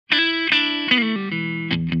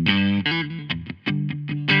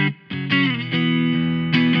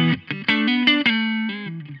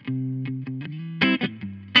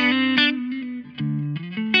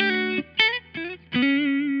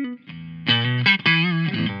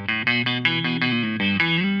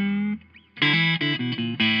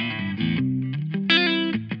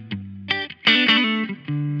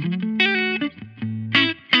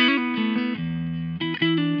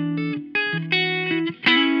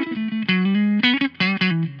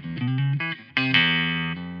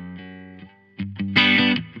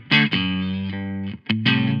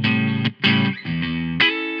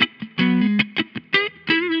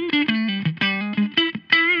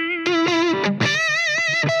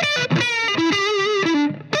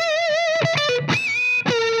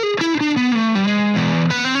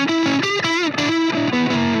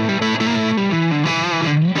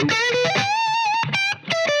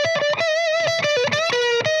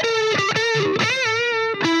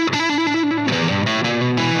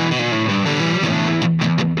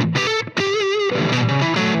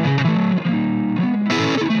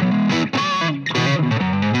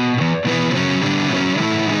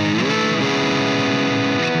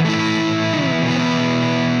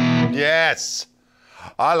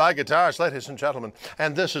I like guitars, ladies and gentlemen,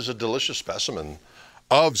 and this is a delicious specimen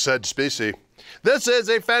of said species. This is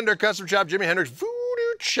a Fender custom shop Jimi Hendrix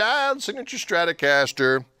Voodoo Child signature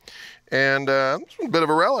Stratocaster, and this one's a bit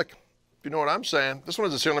of a relic, if you know what I'm saying. This one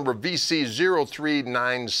is a serial number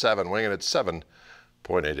VC0397, weighing in at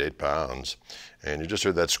 7.88 pounds. And you just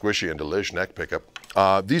heard that squishy and delish neck pickup.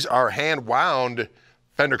 These are hand-wound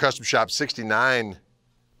Fender Custom Shop 69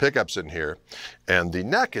 pickups in here, and the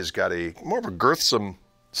neck has got a more of a girthsome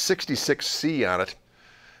 66C on it,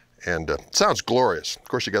 and it sounds glorious. Of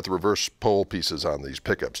course, you got the reverse pole pieces on these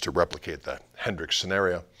pickups to replicate the Hendrix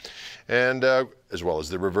scenario, and as well as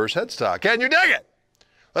the reverse headstock. Can you dig it?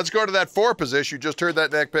 Let's go to that 4 position. You just heard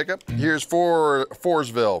that neck pickup. Here's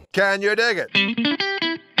Foresville. Can you dig it?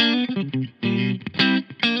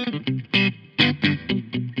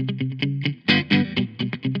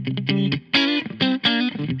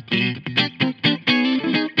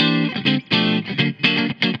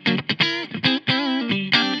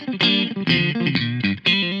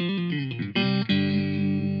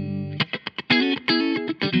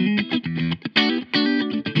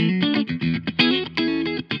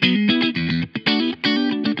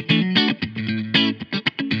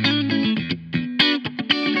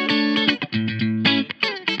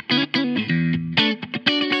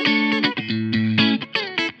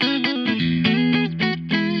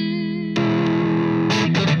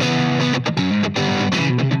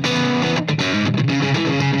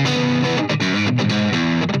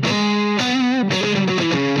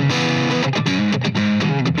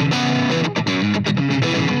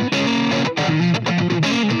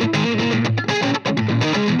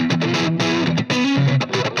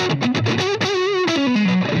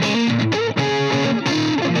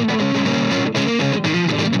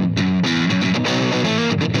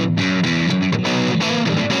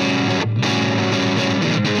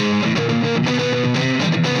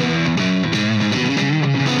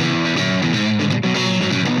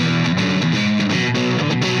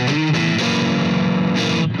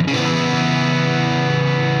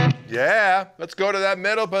 Yeah, let's go to that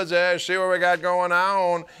middle position, see what we got going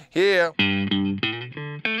on here.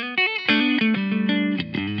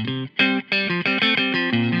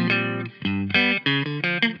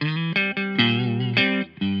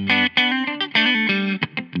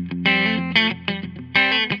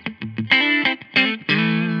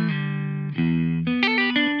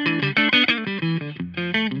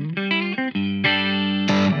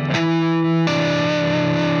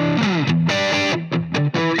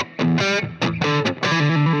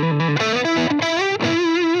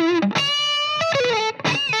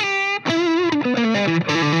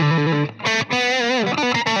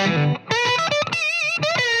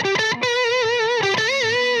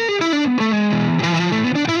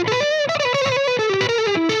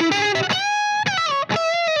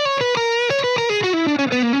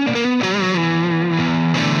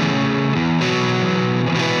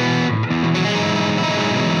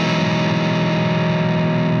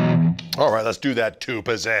 All right, let's do that 2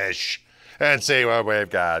 position and see what we've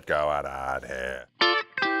got going on here.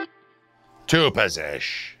 2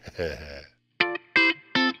 position.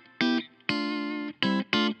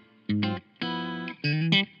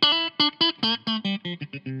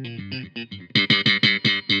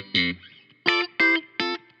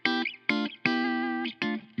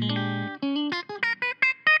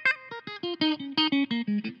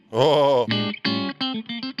 Oh.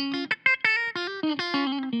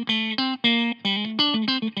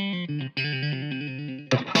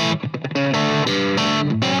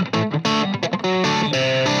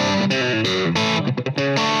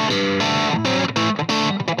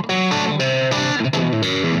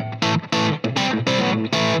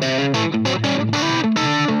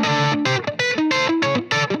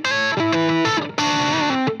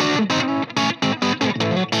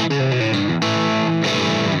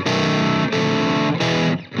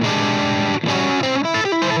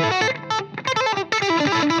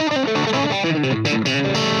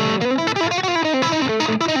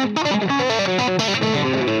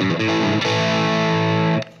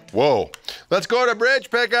 Whoa. Let's go to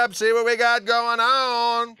bridge pickup, see what we got going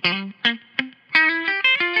on.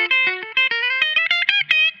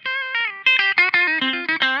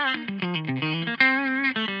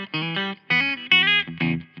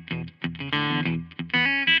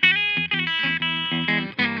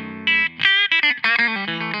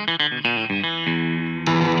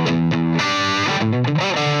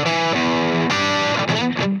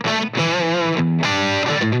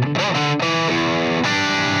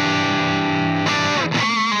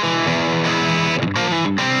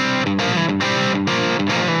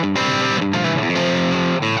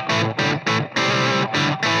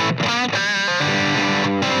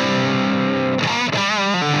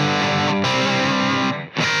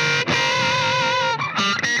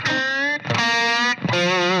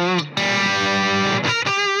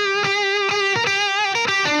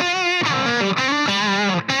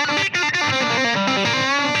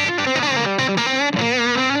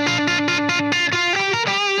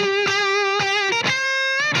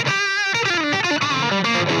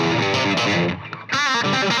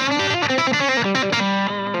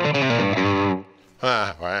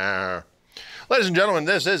 Ladies and gentlemen,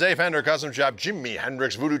 this is a Fender Custom Shop Jimi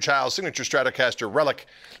Hendrix Voodoo Child Signature Stratocaster Relic.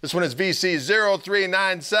 This one is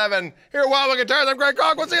VC0397. Here at Wildwood Guitarists, I'm Greg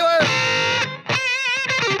Cock. We'll see you later.